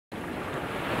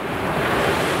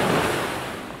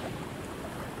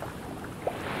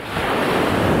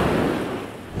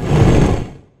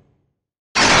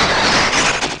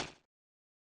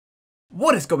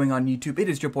What is going on YouTube? It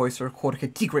is your boy Sir Jorge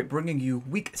T-Great bringing you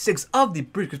week 6 of the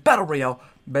Breedjects Battle Royale,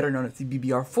 better known as the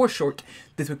BBR for short.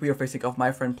 This week we are facing off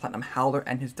my friend PlatinumHowler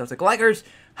and his Delta Gligars.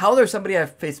 Howler is somebody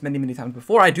I've faced many times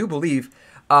before, I do believe.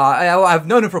 I've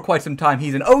known him for quite some time.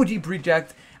 He's an OG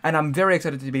Breedject, and I'm very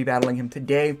excited to be battling him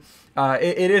today.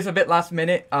 It is a bit last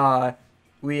minute.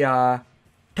 We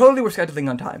totally were scheduling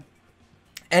on time.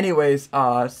 Anyways,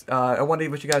 I wanted to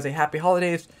wish you guys a happy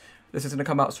holidays. This is going to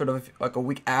come out sort of like a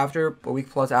week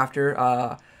plus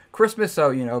after Christmas.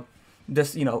 So,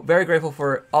 just, very grateful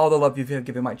for all the love you've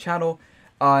given my channel.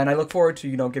 And I look forward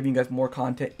to, giving you guys more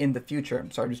content in the future.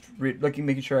 So I'm just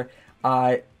making sure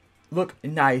I look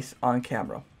nice on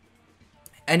camera.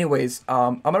 Anyways,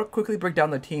 I'm going to quickly break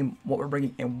down the team, what we're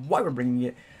bringing and why we're bringing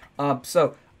it.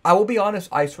 So I will be honest,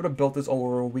 I sort of built this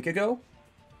over a week ago.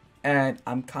 And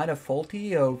I'm kind of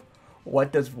faulty of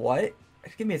what does what.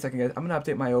 Give me a second, guys. I'm going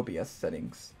to update my OBS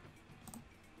settings.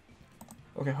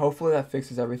 Okay, hopefully that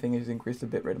fixes everything. It just increased the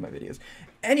bitrate of my videos.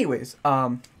 Anyways,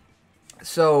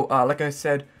 like I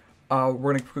said, we're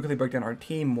going to quickly break down our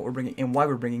team, what we're bringing, and why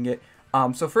we're bringing it.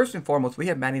 So first and foremost, we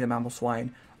have Manny the Mammal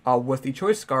Swine with the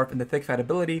Choice Scarf and the Thick Fat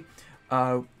ability.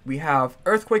 We have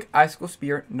Earthquake, Icicle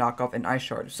Spear, Knockoff, and Ice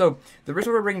Shard. So the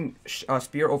reason we're bringing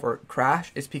Spear over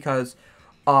Crash is because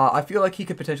I feel like he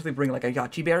could potentially bring like a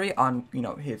Yachi Berry on,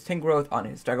 his Tingrowth, on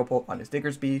his Dragapult, on his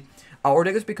Diggersby, or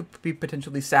Diggersby could be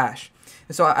potentially Sash.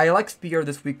 And so I like Spear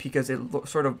this week because it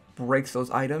sort of breaks those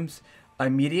items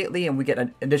immediately, and we get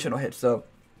an additional hit. So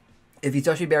if he's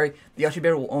Yachi Berry, the Yachi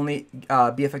Berry will only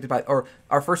be affected by, or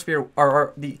our first Spear,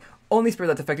 or the only Spear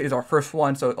that's affected is our first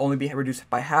one, so it'll only be reduced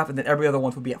by half, and then every other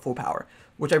one will be at full power,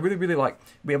 which I really like.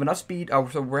 We have enough speed,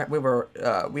 so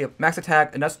we have max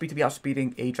attack, enough speed to be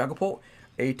outspeeding a Dragapult,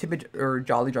 a timid or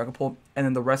jolly Dragapult, and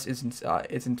then the rest is in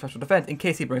special defense in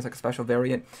case he brings like a special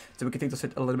variant, so we can take this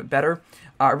hit a little bit better.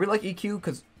 I really like EQ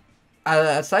because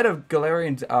aside of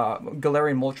Galarian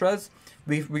Moltres,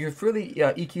 we really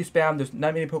EQ spam. There's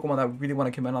not many Pokemon that really want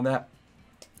to come in on that.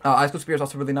 Icicle Spear is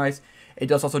also really nice. It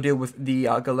does also deal with the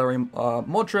Galarian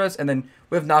Moltres, and then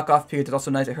we have Knockoff because it's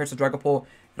also nice. It hurts the Dragapult.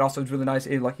 It also is really nice.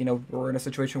 We're in a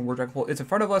situation where Dragapult is in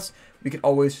front of us. We can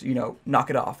always, knock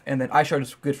it off. And then Ice Shard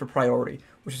is good for priority,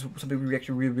 which is something we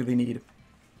actually really need.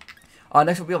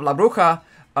 Next up, we have La Bruja.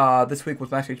 This week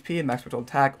with max HP and max special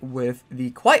attack with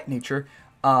the Quiet Nature.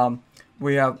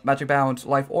 We have Magic Bounce,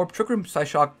 Life Orb, Trick Room,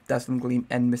 Psyshock, Dazzling Gleam,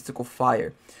 and Mystical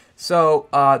Fire. So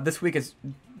this week is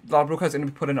La Bruja is going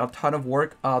to be putting in a ton of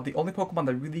work. The only Pokemon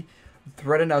that really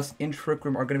threaten us in Trick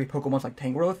Room are going to be Pokemon like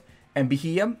Tangrowth and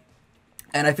Beheeyem.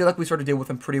 And I feel like we sort of deal with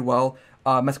them pretty well.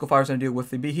 Mystical Fire is going to deal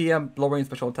with the Beheeyem, lowering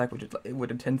special attack, which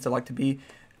it tends to like to be.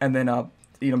 And then,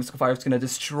 Mystical Fire is going to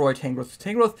destroy Tangrowth.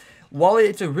 Tangrowth, while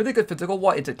it's a really good physical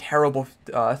wall, it's a terrible,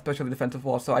 especially defensive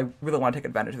wall. So I really want to take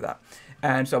advantage of that.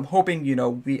 And so I'm hoping,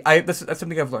 that's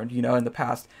something I've learned, in the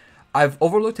past. I've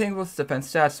overlooked Tangrowth's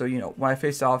defense stats. So, when I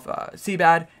faced off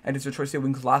Seabad and his Choice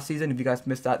Wings last season, if you guys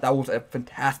missed that, that was a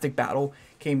fantastic battle.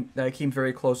 Came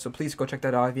very close. So please go check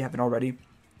that out if you haven't already.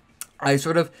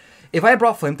 If I had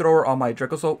brought Flamethrower on my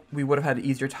Dracozolt, we would have had an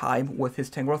easier time with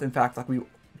his Tangrowth. In fact, we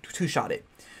two-shot it.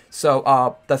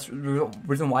 So that's the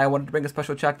reason why I wanted to bring a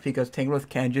special check, because Tangrowth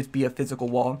can just be a physical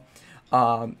wall,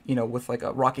 with like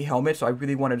a Rocky Helmet. So I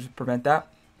really wanted to prevent that.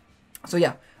 So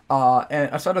yeah,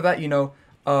 and aside of that,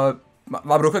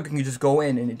 La Bruja can just go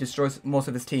in and it destroys most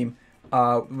of his team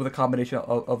with a combination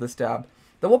of the stab.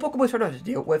 The one Pokemon we sort of have to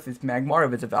deal with is Magmar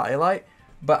if it's a Valuelite.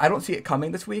 But I don't see it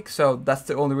coming this week, so that's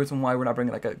the only reason why we're not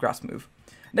bringing like a grass move.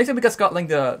 Next up, we got Scotland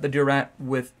the Durant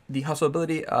with the Hustle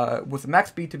ability, with max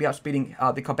speed to be outspeeding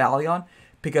the Cobalion,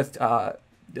 because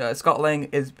Scotland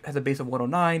has a base of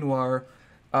 109, while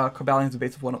Cobalion has a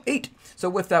base of 108. So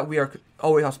with that, we are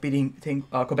always outspeeding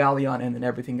Cobalion and then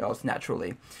everything else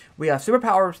naturally. We have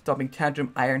Superpower, Stomping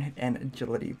Tantrum, Iron Hit, and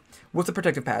Agility with the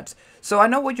protective pads. So I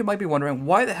know what you might be wondering,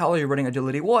 why the hell are you running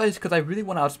Agility? Well, it's because I really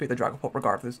want to outspeed the Dragapult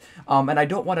regardless, and I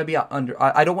don't want to be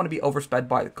I don't want to be oversped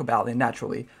by Cobalion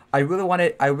naturally. I really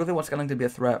want Scotland to be a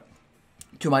threat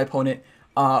to my opponent.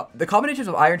 The combinations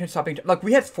of Iron Hit, Stopping, like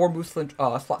we had 4 move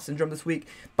slot syndrome this week,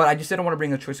 but I just didn't want to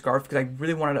bring a Choice Scarf because I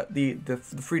really wanted the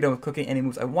freedom of clicking any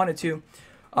moves I wanted to.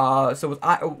 So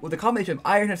with the combination of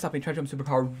Iron Hit, Stopping, Tantrum,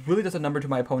 Superpower really does a number to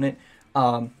my opponent.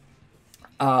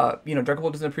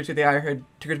 Dragapult doesn't appreciate the Iron Hit,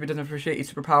 Diggersby doesn't appreciate a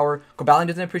Superpower, Cobalion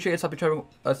doesn't appreciate a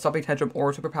Stopping Tantrum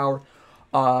or a Superpower.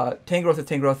 Tangrowth is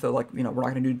Tangrowth, so we're not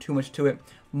going to do too much to it.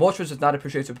 Moltres does not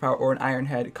appreciate Superpower or an Iron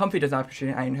Head. Comfy does not appreciate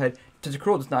an Iron Head.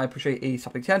 Tentacruel does not appreciate a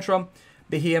Stopping Tantrum.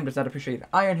 Behem does not appreciate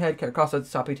Ironhead, Caracasa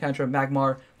stopping Tantrum,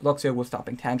 Magmar, Luxio was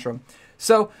stopping Tantrum.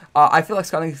 So I feel like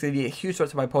Skyling is going to be a huge threat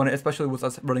to my opponent, especially with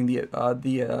us running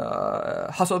the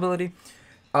Hustle ability.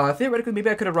 Theoretically, maybe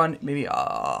I could have run maybe a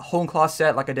Hone Claw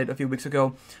set like I did a few weeks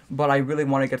ago, but I really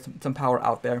want to get some power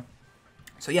out there.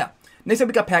 So yeah, next up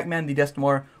we got Pac-Man, the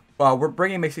Destimor. We're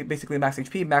bringing basically max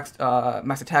HP,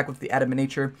 max attack with the Adamant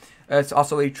Nature. It's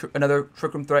also another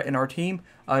Trick Room threat in our team,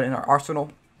 in our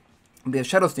arsenal. We have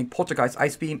Shadow Sneak, Poltergeist,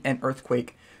 Ice Beam, and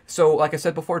Earthquake. So, like I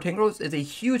said before, Tangrowth is a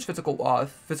huge physical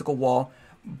wall,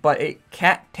 but it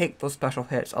can't take those special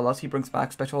hits unless he brings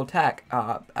back special attack,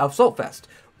 Assault Vest,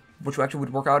 which actually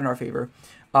would work out in our favor.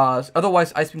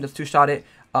 Otherwise, Ice Beam does two-shot it.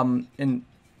 In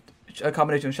a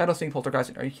combination of Shadow Sneak, Poltergeist,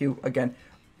 and RQ, again,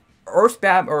 Earth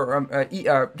Spam,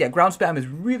 Ground Spam is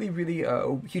really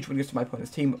huge when it gets to my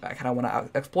opponent's team. I kind of want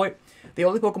to exploit. The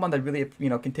only Pokemon that really,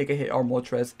 can take a hit are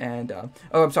Moltres and,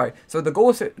 I'm sorry. So the goal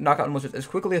is to knock out Moltres as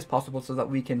quickly as possible so that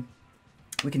we can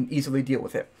easily deal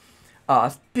with it.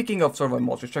 Speaking of sort of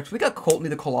Moltres checks, we got Coltney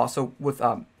the Colossal with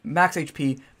max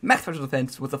HP, max special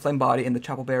defense with the Flame Body and the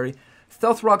Chapel Berry,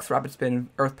 Stealth Rocks, Rapid Spin,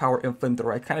 Earth Power, and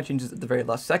Flamethrower. It kind of changes at the very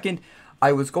last second.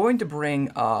 I was going to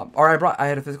bring, I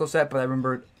had a physical set, but I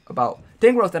remembered about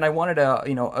Tangrowth, and I wanted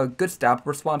a good stab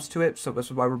response to it, so this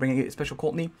is why we're bringing a special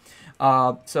Coltney.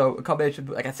 So a combination,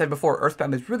 like I said before, Earth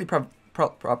Spam is really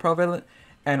prevalent,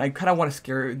 and I kind of want to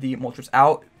scare the Moltres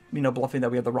out, bluffing that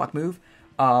we have the Rock move.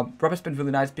 Rapid Spin is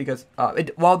really nice because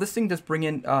while this thing does bring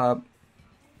in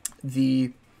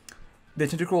the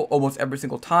Tentacle almost every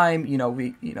single time,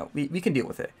 we can deal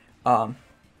with it.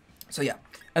 So yeah,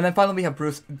 and then finally we have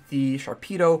Bruce the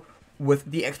Sharpedo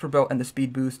with the Expert Belt and the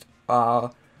Speed Boost.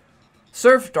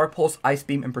 Surf, Dark Pulse, Ice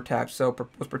Beam, and Protect. So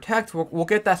with Protect, we'll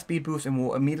get that speed boost and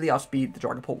we'll immediately outspeed the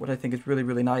Dragapult, which I think is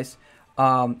really nice.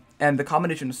 And the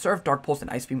combination of Surf, Dark Pulse,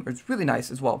 and Ice Beam is really nice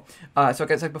as well. So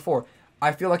like I said before,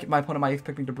 I feel like my opponent might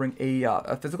expect me to bring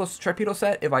a physical Sharpedo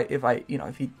set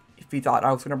if he thought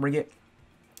I was gonna bring it.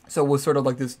 So we'll sort of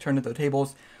like this turn into the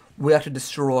tables. We have to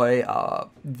destroy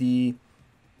the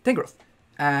Tangrowth.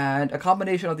 And a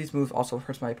combination of these moves also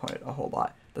hurts my opponent a whole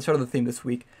lot. That's sort of the theme this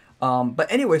week.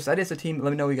 But anyways, that is the team.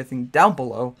 Let me know what you guys think down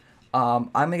below.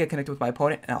 I'm going to get connected with my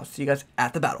opponent, and I'll see you guys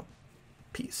at the battle.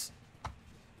 Peace.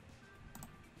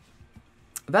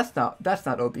 That's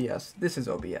not OBS. This is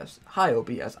OBS. Hi,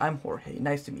 OBS. I'm Jorge.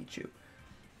 Nice to meet you.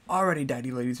 Alrighty,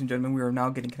 daddy, ladies and gentlemen, we are now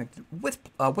getting connected with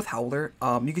Howler.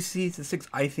 You can see the 6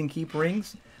 I think he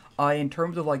brings. In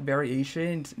terms of like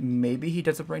variations, maybe he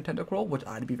doesn't bring Tentacruel, which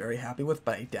I'd be very happy with,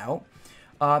 but I doubt.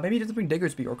 Maybe he doesn't bring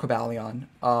Diggersby or Cobalion.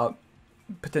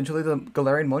 Potentially the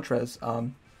Galarian Moltres.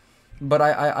 But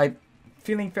I'm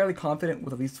feeling fairly confident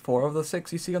with at least 4 of the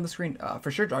 6 you see on the screen.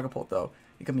 For sure, Dragapult though.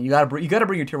 You gotta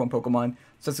bring your tier 1 Pokemon.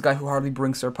 So it's a guy who hardly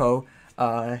brings Serpo.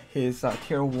 His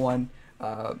tier 1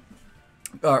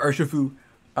 Urshifu.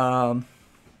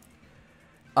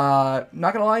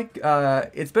 Not gonna lie,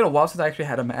 it's been a while since I actually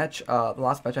had a match. The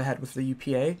last match I had was the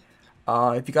UPA.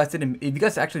 If you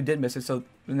guys actually did miss it, so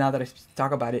now that I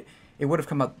talk about it, it would have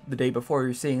come out the day before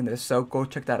you're seeing this, so go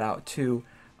check that out too.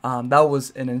 That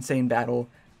was an insane battle,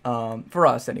 for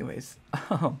us anyways.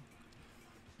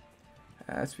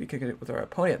 As we kick it with our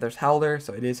opponent, there's Howler,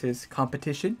 so it is his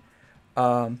competition.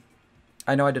 I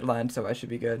know I did land, so I should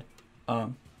be good.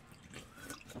 Also,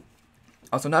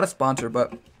 not a sponsor,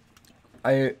 but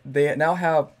they now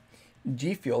have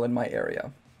G Fuel in my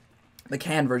area, the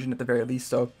canned version at the very least.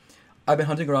 So I've been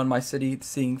hunting around my city,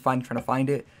 trying to find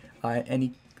it,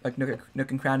 any like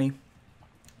nook and cranny.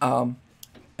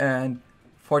 And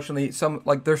fortunately,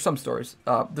 there's some stores.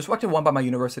 There's actually one by my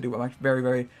university, which I'm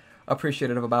very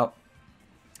appreciative about.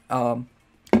 So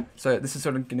this is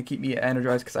sort of gonna keep me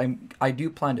energized because I do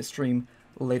plan to stream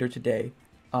later today.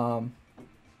 I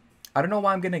don't know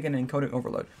why I'm gonna get an encoding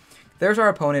overload. There's our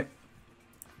opponent.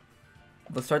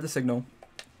 Let's start the signal.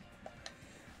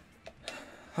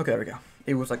 Okay, there we go.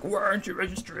 It was like, why aren't you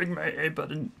registering my A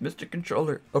button, Mr.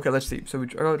 Controller? Okay, let's see. So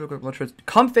let's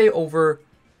Comfey over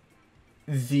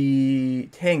the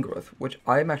Tangrowth, which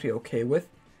I'm actually okay with.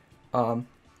 In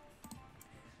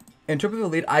terms of the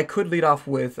lead, I could lead off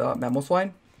with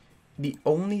Mamoswine. The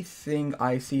only thing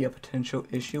I see a potential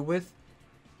issue with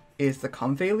is the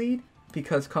Comfey lead,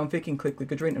 because Comfey can click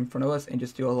Liquid Drain in front of us and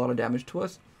just deal a lot of damage to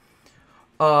us.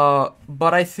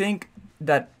 But I think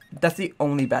that's the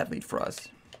only bad lead for us.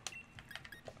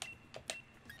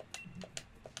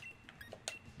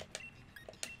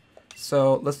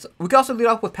 So we can also lead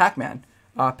off with Pac-Man.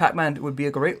 Pac-Man would be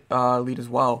a great lead as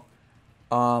well.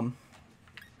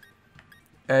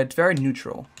 It's very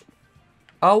neutral.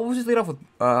 We'll just lead off with,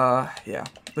 yeah.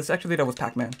 Let's actually lead off with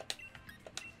Pac-Man.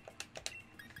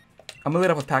 I'm gonna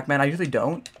lead off with Pac-Man. I usually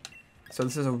don't. So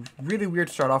this is a really weird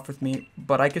start off with me,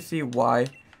 but I can see why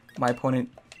my opponent...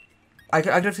 I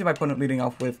can see my opponent leading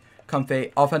off with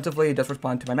Comfey. Offensively, it does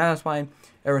respond to my Mana Spine.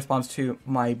 It responds to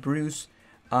my Bruce.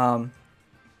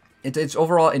 It's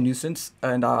overall a nuisance,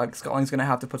 and Scotland's going to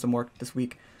have to put some work this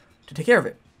week to take care of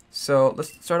it. So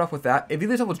let's start off with that. If he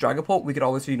leads off with Dragapult, we could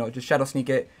always, you know, just Shadow Sneak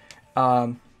it.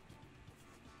 As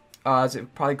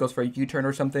it probably goes for a U-turn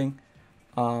or something.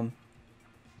 Alright,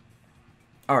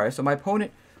 so my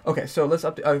opponent... Okay, so let's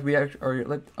update.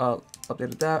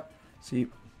 Updated that. See,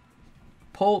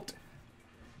 Pult,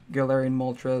 Galarian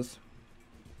Moltres.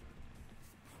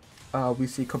 We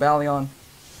see Cobalion.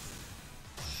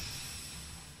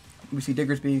 We see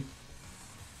Diggersby.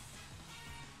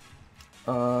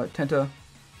 Tenta.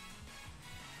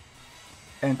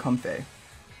 And Comfey.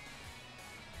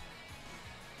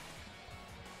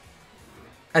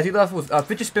 As he left with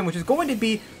Fidget Spin, which is going to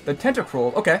be the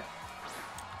Tentacruel. Okay.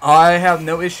 I have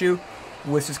no issue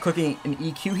with just clicking an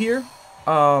EQ here.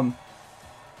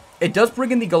 It does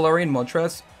bring in the Galarian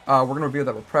Moltres. We're going to reveal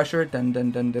that with pressure. I'm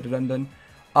going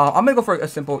to go for a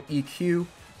simple EQ.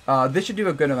 This should do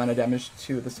a good amount of damage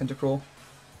to the Tentacruel.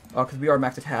 Because we are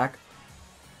max attack.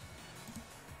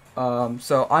 So I'm just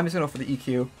going to go for the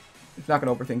EQ. It's not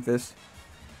going to overthink this.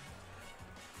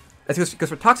 That's because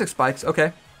for Toxic Spikes,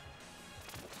 okay.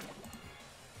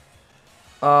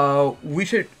 We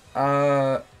should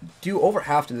do over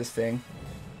half to this thing.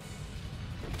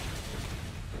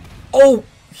 Oh,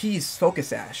 he's Focus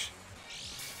Sash.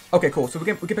 Okay, cool. So we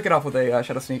can pick it off with a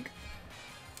Shadow Sneak.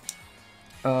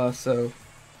 So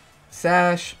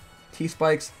Sash,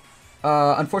 T-Spikes.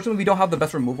 Unfortunately, we don't have the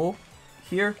best removal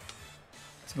here.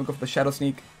 So we'll go for the Shadow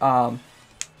Sneak.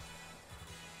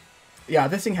 Yeah,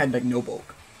 this thing had like no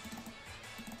bulk.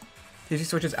 He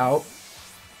switches out.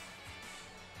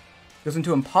 Goes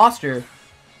into Imposter,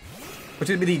 which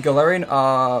would be the Galarian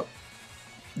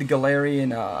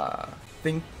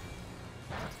thing.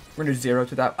 We're gonna do 0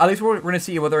 to that. At least we're gonna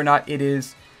see whether or not it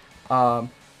is,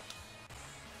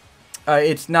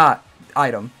 it's not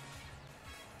item.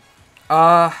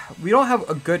 We don't have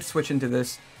a good switch into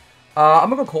this. I'm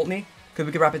gonna go Coltney because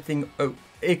we can rapid thing. Oh,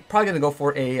 it's probably gonna go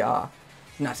for a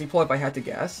Nasty Pull if I had to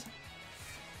guess.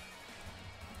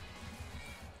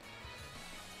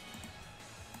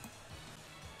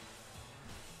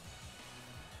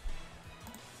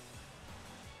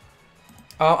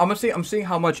 I'm seeing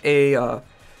how much a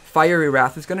Fiery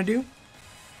Wrath is gonna do.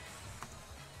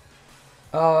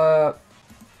 A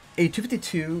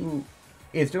 252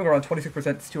 is doing around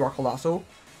 26% to our Colossal,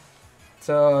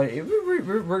 so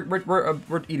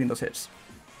we're eating those hits.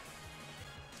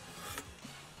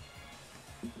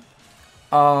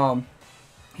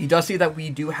 He does see that we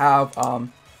do have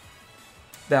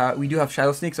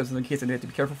Shadow Sneak, so it's in case I need to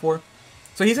be careful for.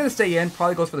 So he's gonna stay in.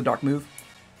 Probably goes for the Dark move,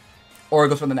 or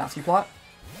goes for the Nasty Plot.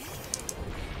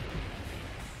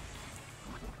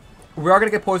 We are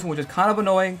going to get poison, which is kind of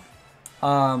annoying.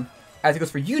 As he goes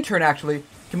for U-turn, actually.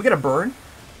 Can we get a burn?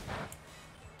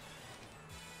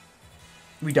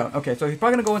 We don't. Okay, so he's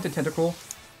probably going to go into Tentacruel.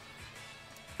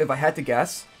 If I had to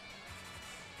guess.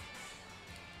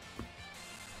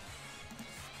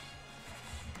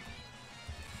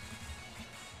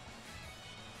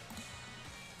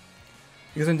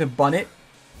 He goes into Bunnet.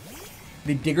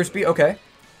 The Diggersby, okay.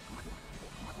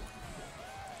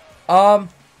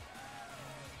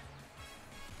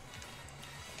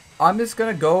 I'm just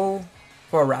gonna go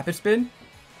for a Rapid Spin.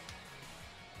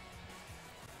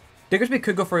 Diggersby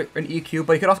could go for an EQ,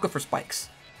 but he could also go for Spikes.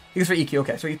 He goes for EQ,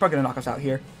 okay, so he's probably gonna knock us out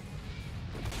here.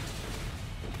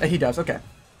 He does, okay.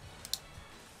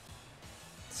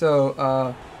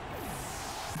 So,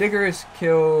 Diggers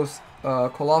kills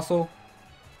Colossal.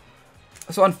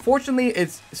 So unfortunately,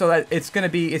 it's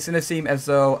gonna seem as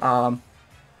though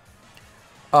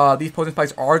these Poison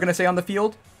Spikes are gonna stay on the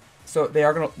field. So they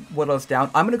are going to whittle us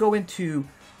down. I'm going to go into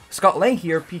Scott Lang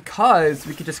here because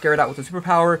we can just scare it out with a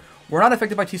superpower. We're not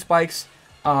affected by T-Spikes.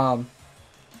 I'm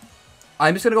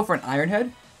just going to go for an Iron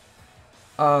Head.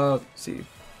 Let's see.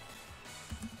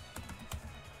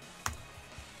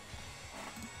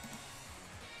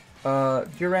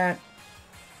 Durant.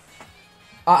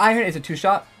 Iron Head is a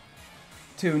 2-shot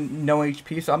to no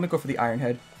HP, so I'm going to go for the Iron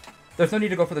Head. There's no need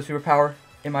to go for the superpower,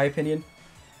 in my opinion.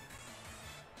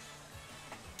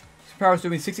 Power is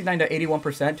doing 69 to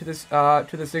 81% to this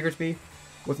Diggersby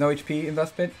with no HP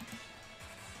investment.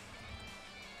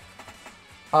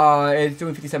 It's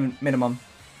doing 57 minimum.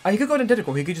 He could go to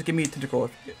Tentacle. He could just give me a Tentacle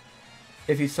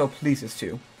if he so pleases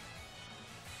to.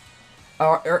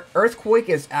 Earthquake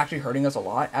is actually hurting us a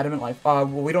lot. Adamant Life. Well,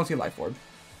 we don't see Life Orb.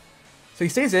 So he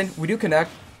stays in. We do connect.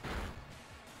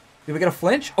 Did we get a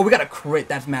flinch? Oh, we got a crit.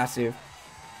 That's massive.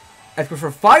 As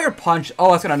for Fire Punch,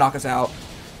 oh, that's gonna knock us out.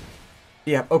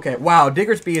 Yeah, okay. Wow,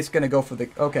 Diggersby is gonna go for the...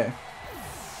 Okay.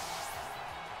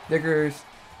 Diggers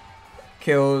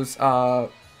kills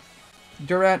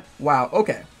Durant. Wow,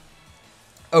 okay.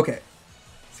 Okay.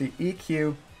 See,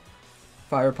 EQ,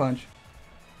 Fire Punch.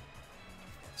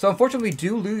 So unfortunately we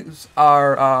do lose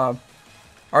our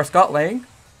Scott Lang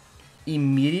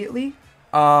immediately.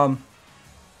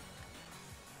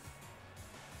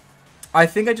 I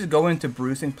think I just go into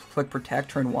Bruce and click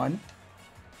Protect turn 1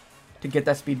 to get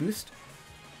that speed boost.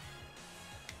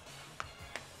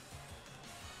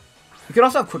 You can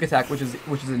also have Quick Attack, which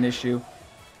is an issue.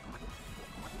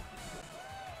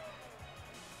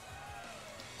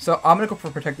 So I'm gonna go for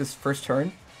Protect this first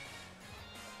turn.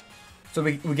 So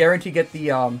we guarantee get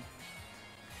the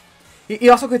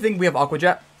You also could think we have Aqua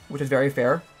Jet, which is very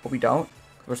fair, but we don't.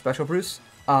 We're Special Bruce.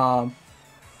 Oh,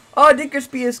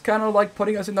 Dinkersby is kind of like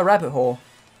putting us in the rabbit hole.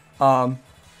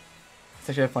 It's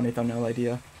actually a funny thumbnail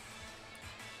idea.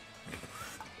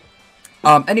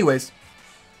 Anyways,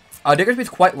 Dinkersby is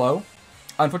quite low.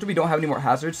 Unfortunately, we don't have any more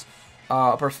hazards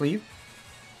up our sleeve.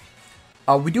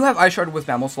 We do have Ice Shard with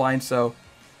Mammal Slime, so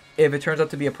if it turns out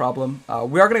to be a problem,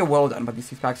 we are going to get well done by these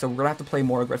packs, so we're going to have to play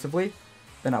more aggressively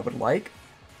than I would like.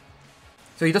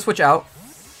 So he does switch out,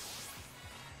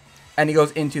 and he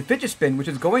goes into Fidget Spin, which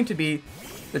is going to be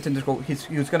the tentacle.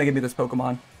 He was going to give me this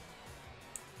Pokemon,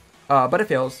 but it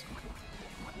fails.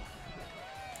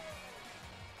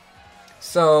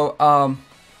 So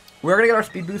we're going to get our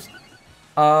speed boost.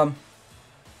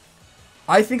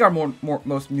 I think our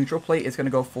most neutral play is to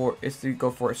go for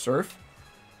a Surf.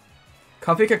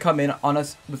 Comfy could come in on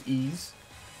us with ease.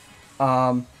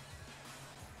 How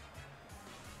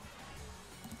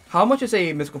much is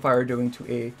a Mystical Fire doing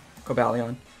to a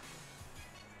Cobalion?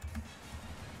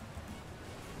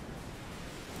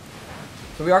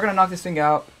 So we are going to knock this thing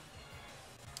out.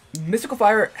 Mystical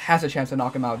Fire has a chance to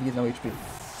knock him out. He has no HP.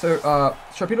 So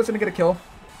Sharpedo's going to get a kill.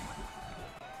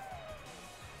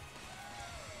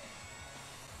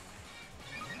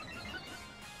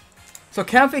 So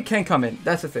Comfy can come in.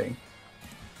 That's the thing.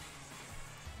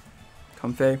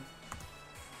 Comfy.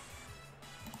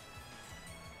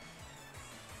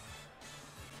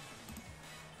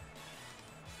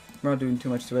 We're not doing too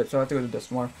much to it, so I have to go to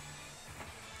Dusknoir.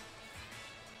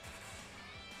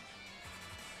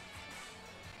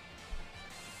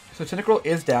 So Tentacruel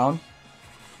is down.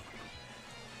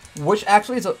 Which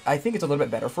actually is, I think it's a little bit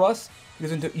better for us. He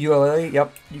goes into Ukulele.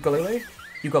 Yep. Ukulele?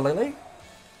 Ukulele?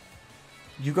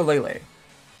 Ukulele.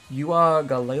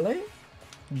 Ukulele?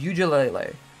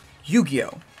 Ukulele.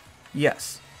 Yu-Gi-Oh!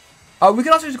 Yes. We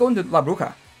could also just go into La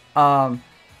Bruja.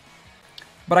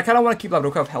 But I kind of want to keep La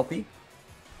Bruja healthy.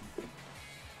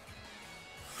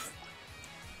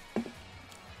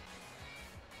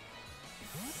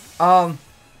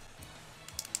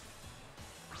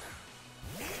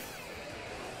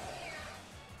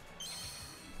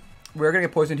 We're gonna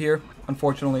get poisoned here,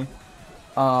 unfortunately.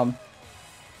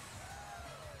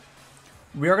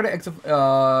 We are gonna exit.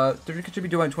 Should be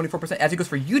doing 24% as he goes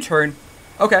for U-turn.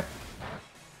 Okay.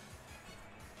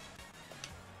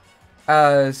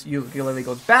 As Ukulele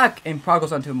goes back and probably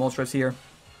goes onto Moltres here.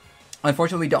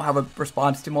 Unfortunately, we don't have a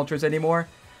response to Moltres anymore.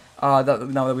 Now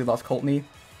that we lost Coltney.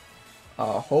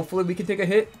 Hopefully we can take a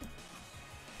hit.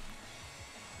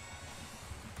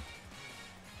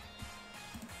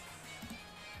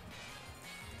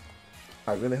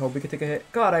 I really hope we can take a hit.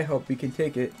 God, I hope we can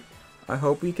take it. I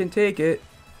hope we can take it.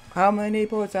 How many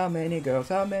boys, how many girls,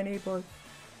 how many boys?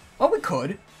 Oh, we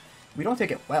could. We don't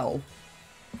take it well.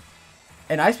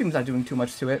 And Ice Beam's not doing too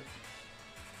much to it.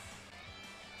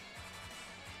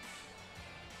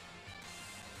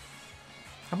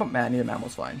 How about Man? Neither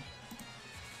Mammal's fine.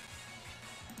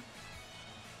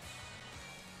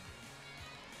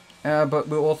 But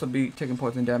we'll also be taking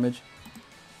poison damage.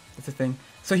 That's the thing.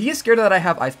 So he is scared that I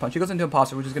have Ice Punch. He goes into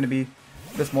Imposter, which is going to be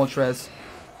this Moltres.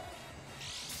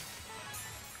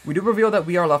 We do reveal that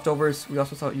we are leftovers. We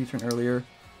also saw U-turn earlier.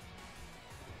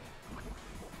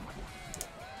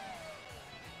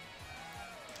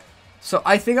 So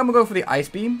I think I'm going to go for the Ice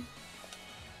Beam.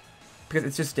 Because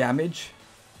it's just damage.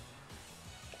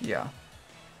 Yeah.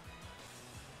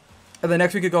 And then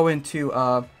next we could go into,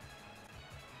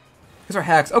 here's our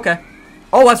hacks. Okay.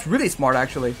 Oh, that's really smart,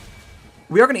 actually.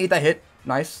 We are going to eat that hit.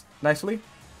 Nicely.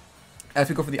 As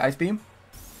we go for the Ice Beam.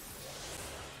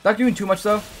 Not doing too much,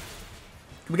 though.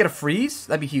 Can we get a freeze?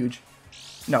 That'd be huge.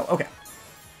 No, okay.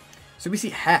 So we see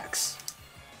Hex.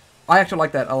 I actually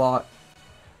like that a lot.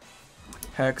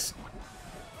 Hex.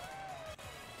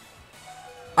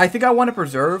 I think I want to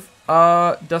preserve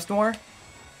Dusknoir.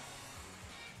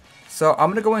 So I'm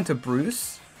gonna go into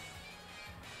Bruce.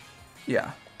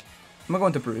 Yeah. I'm gonna go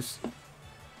into Bruce.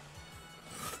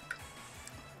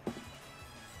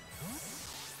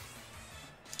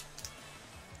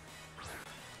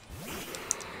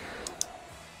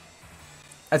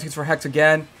 Executes for Hex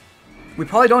again. We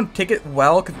probably don't take it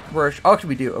well because we're... Oh, actually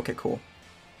we do. Okay, cool.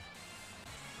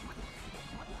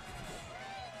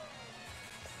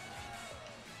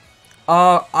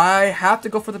 I have to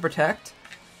go for the Protect.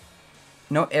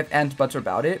 No ifs, ands, buts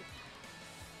about it.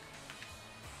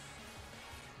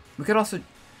 We could also...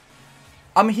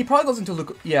 I mean, he probably goes into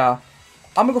Luke... Yeah.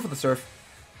 I'm gonna go for the Surf.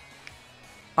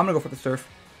 I'm gonna go for the Surf.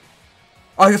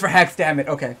 Oh, he goes for Hex. Damn it.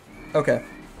 Okay. Okay.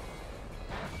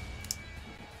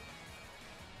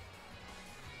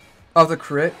 Oh, the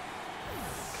crit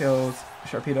kills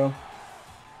Sharpedo.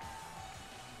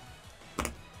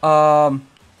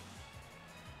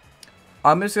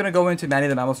 I'm just gonna go into Manny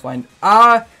the Mammoth Swine.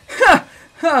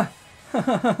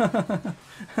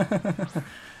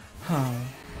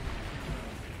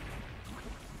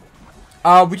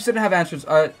 We just didn't have answers.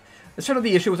 That's sort of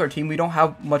the issue with our team. We don't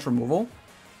have much removal.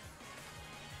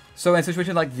 So in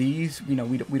situations like these, you know,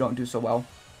 we don't do so well.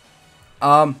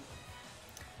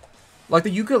 Like the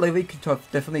ukulele could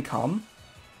definitely come.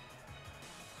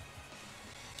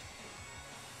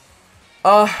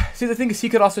 See, the thing is, he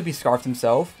could also be scarfed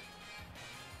himself.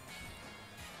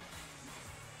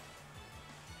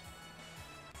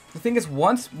 The thing is,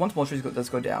 once Moltres does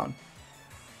go down,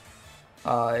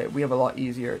 we have a lot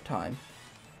easier time.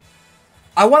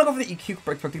 I want to go for the EQ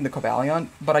protecting the Cobalion,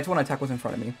 but I just want to attack what's in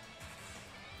front of me.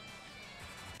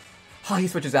 Oh, he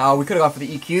switches out. We could have gone for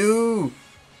the EQ.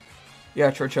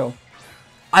 Yeah, Churchill.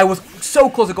 I was so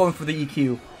close to going for the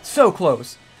EQ. So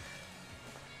close.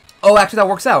 Oh, actually, that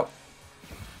works out.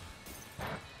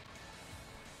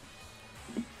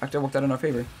 Actually, that worked out in our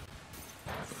favor.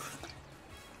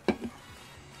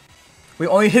 We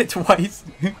only hit it twice.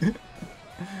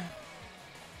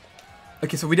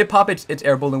 Okay, so we did pop its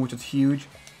air balloon, which was huge.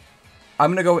 I'm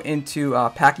going to go into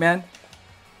Pac-Man.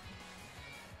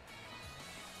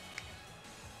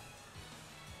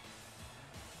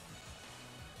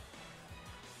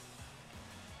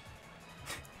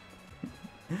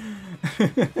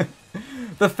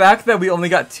 The fact that we only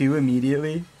got 2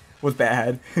 immediately was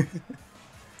bad.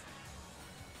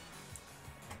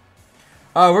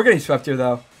 We're getting swept here,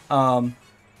 though.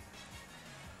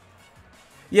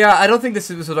 Yeah, I don't think this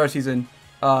was our season,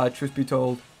 truth be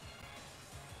told.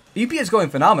 The UP is going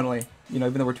phenomenally, you know,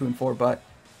 even though we're 2 and 4, but,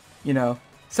 you know,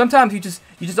 sometimes you just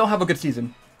don't have a good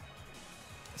season.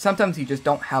 Sometimes you just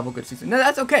don't have a good season. No,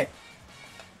 that's okay.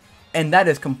 And that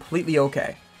is completely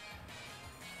okay.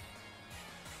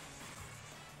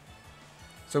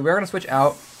 So we're going to switch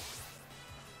out.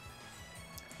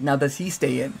 Now, does he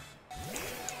stay in?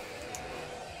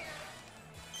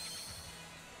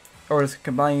 Or does it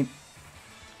combine?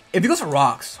 If he goes for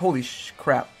rocks, holy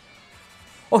crap.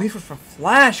 Oh, he's for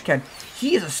Flash Cannon.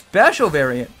 He is a special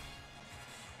variant.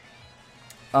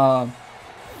 Can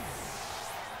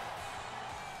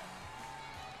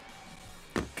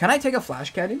I take a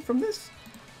Flash Cannon from this?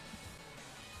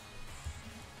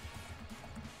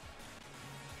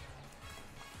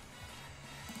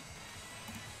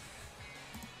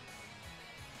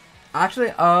 Actually,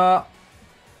 yeah,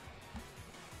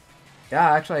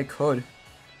 actually I could.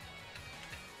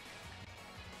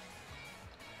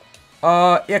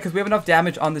 Yeah, because we have enough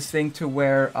damage on this thing to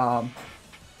where,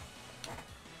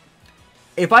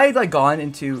 if I had, like, gone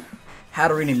into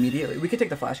Hatterene immediately, we could take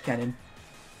the Flash Cannon.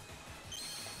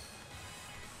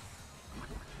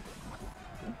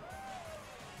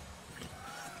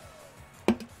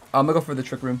 I'm gonna go for the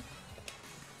Trick Room.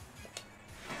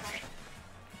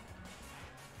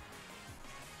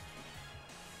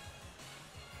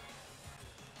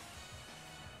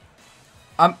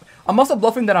 I'm also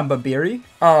bluffing that I'm Babiri,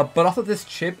 but also this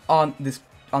chip on this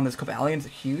Cobalion is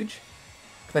huge.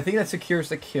 Cause I think that secures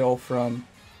the kill from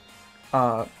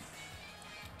was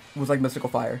like Mystical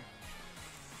Fire.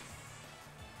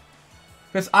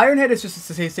 Because Iron Head is just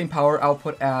the same power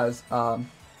output as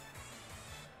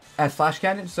Flash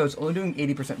Cannon, so it's only doing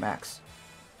 80% max.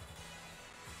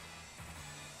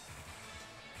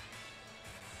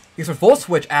 He's a Volt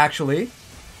Switch actually.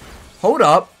 Hold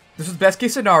up, this is best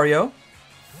case scenario.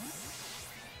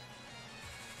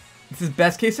 This is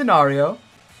best case scenario.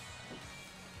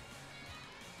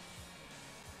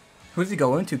 Who does he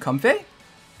go into? Comfey?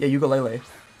 Yeah, Ukulele.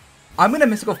 I'm gonna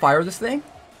Mystical Fire this thing.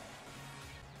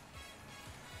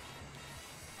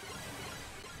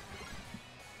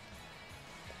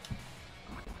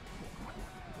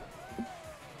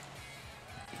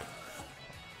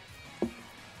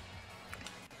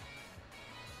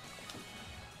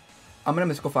 I'm gonna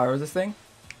Mystical Fire this thing.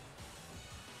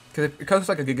 Because it comes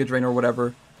like a Giga Drain or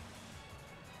whatever.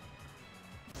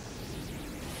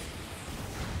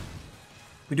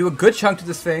 We do a good chunk to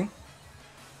this thing.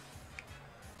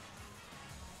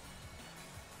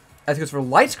 As it goes for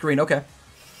Light Screen, okay.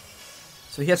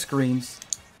 So he has screens.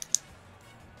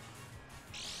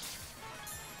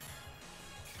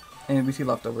 And we see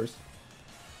leftovers.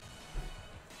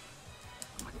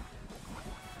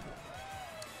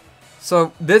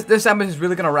 So this damage is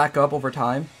really gonna rack up over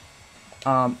time.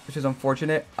 Which is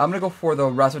unfortunate. I'm gonna go for the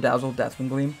Razzle Dazzle Deathwing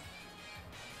Gleam.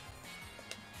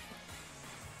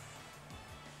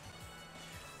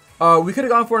 We could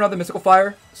have gone for another Mystical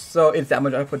Fire, so its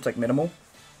damage output's like minimal.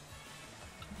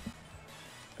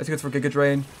 I think it's for Giga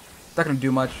Drain. It's not gonna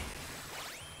do much.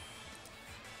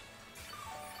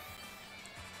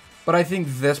 But I think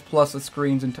this plus the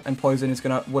screens and poison is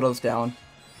gonna whittle us down.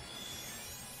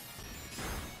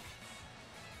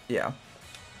 Yeah.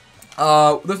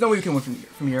 There's no way we can win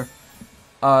from here.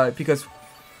 Because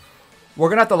we're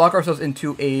gonna have to lock ourselves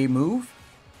into a move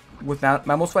with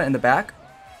Mammoth Sweat in the back.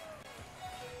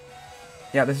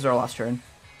 Yeah, this is our last turn.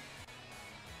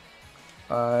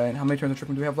 And how many turns of Trick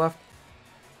Room do we have left?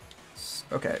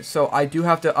 Okay, so I do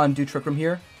have to undo Trick Room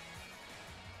here.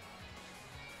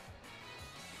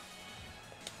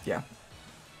 Yeah.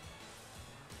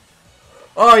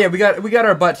 Oh yeah, we got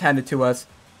our butts handed to us.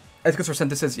 It's because for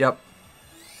Synthesis, yep.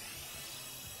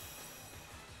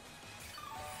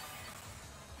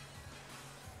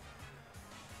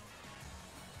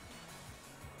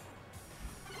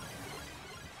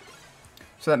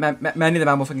 So that Manny the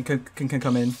Mammoth can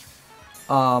come in.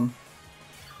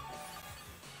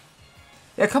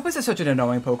 Yeah, Compass is such an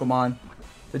annoying Pokemon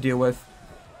to deal with.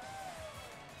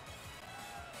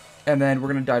 And then we're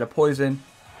gonna die to Poison,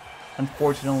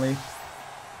 unfortunately.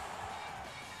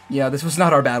 Yeah, this was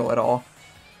not our battle at all.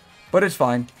 But it's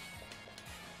fine.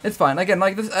 It's fine. Again,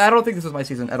 like this, I don't think this was my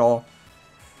season at all.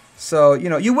 So, you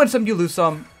know, you win some, you lose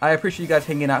some. I appreciate you guys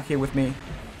hanging out here with me.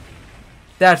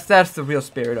 That's the real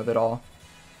spirit of it all.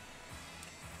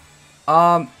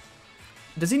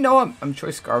 Does he know I'm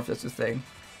Choice Scarf? That's the thing.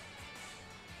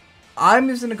 I'm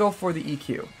just gonna go for the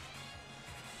EQ.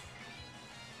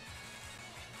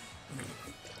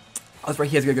 Oh, that's right,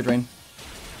 he has a good drain.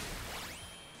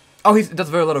 Oh, it does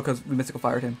very little because we Mystical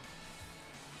Fired him.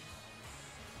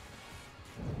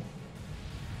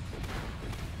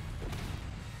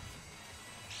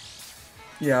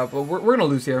 Yeah, but we're gonna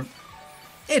lose here.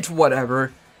 It's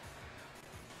whatever.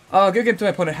 Good game to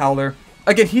my opponent, Howler.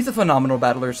 Again, he's a phenomenal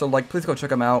battler, so like, please go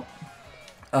check him out.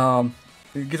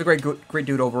 He's a great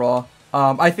dude overall.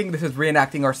 I think this is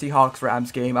reenacting our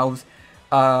Seahawks-Rams game.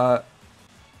 I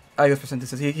guess for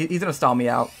Synthesis, he's gonna stall me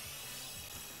out.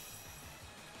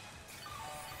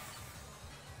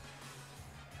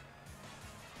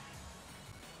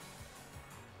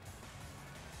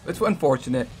 It's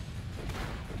unfortunate.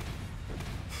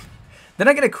 Did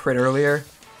I get a crit earlier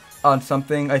on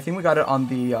something? I think we got it on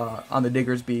the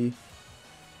Diggers B.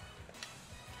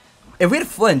 If we had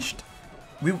flinched,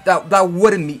 that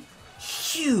wouldn't be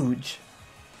huge.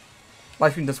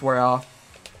 Life stream does wear off.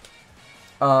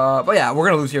 But yeah, we're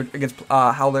gonna lose here against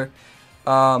Howler.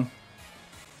 Oh,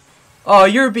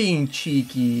 you're being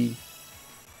cheeky.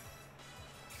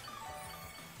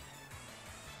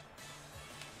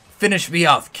 Finish me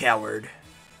off, coward.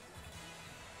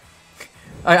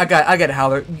 I got it,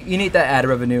 Howler. You need that ad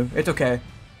revenue. It's okay.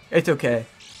 It's okay.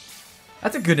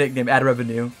 That's a good nickname, ad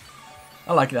revenue.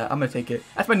 I like that. I'm gonna take it.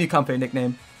 That's my new company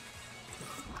nickname.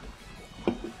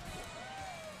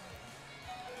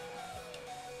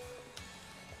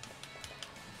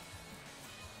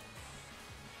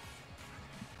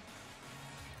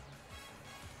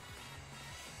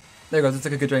 There it goes. It's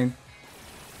like a good drain.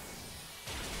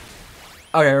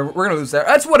 Okay, we're gonna lose there.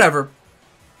 That's whatever.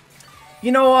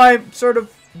 You know, I've sort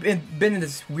of been in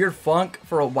this weird funk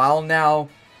for a while now.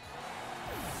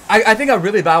 I think I'm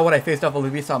really bad when I faced off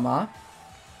Olivia-Sama.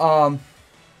 But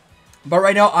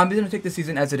right now, I'm just gonna take the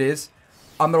season as it is.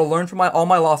 I'm gonna learn from all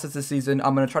my losses this season.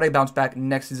 I'm gonna try to bounce back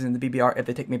next season in the BBR if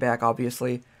they take me back,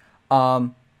 obviously.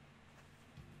 I'm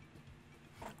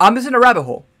just in a rabbit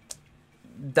hole.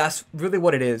 That's really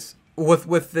what it is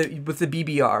with the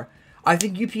BBR. I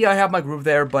think UP I have my groove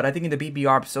there, but I think in the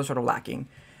BBR I'm still sort of lacking.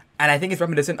 And I think it's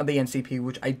reminiscent of the NCP,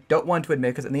 which I don't want to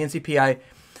admit, because in the NCP I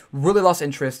really lost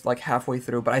interest like halfway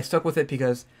through, but I stuck with it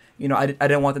because, you know, I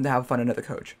didn't want them to have fun under the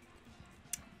coach.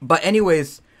 But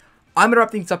anyways, I'm going to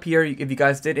wrap things up here. If you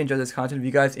guys did enjoy this content, if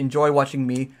you guys enjoy watching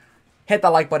me, hit that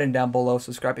like button down below,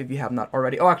 subscribe if you have not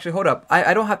already. Oh, actually, hold up.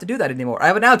 I don't have to do that anymore. I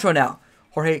have an outro now.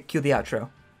 Jorge, cue the outro.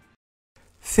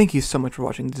 Thank you so much for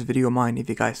watching this video of mine. If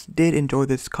you guys did enjoy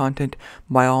this content,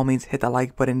 by all means hit that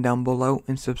like button down below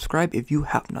and subscribe if you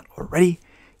have not already.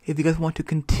 If you guys want to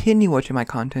continue watching my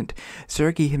content,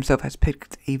 Jorge himself has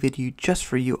picked a video just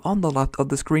for you on the left of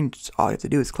the screen. Just all you have to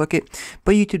do is click it,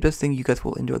 but YouTube does think you guys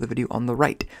will enjoy the video on the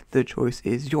right. The choice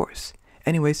is yours.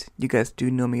 Anyways, you guys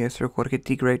do know me as Jorge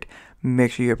the Great.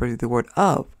 Make sure you appreciate the word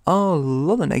of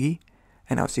aloha, Eggy,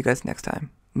 and I'll see you guys next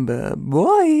time.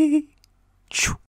 Bye-bye.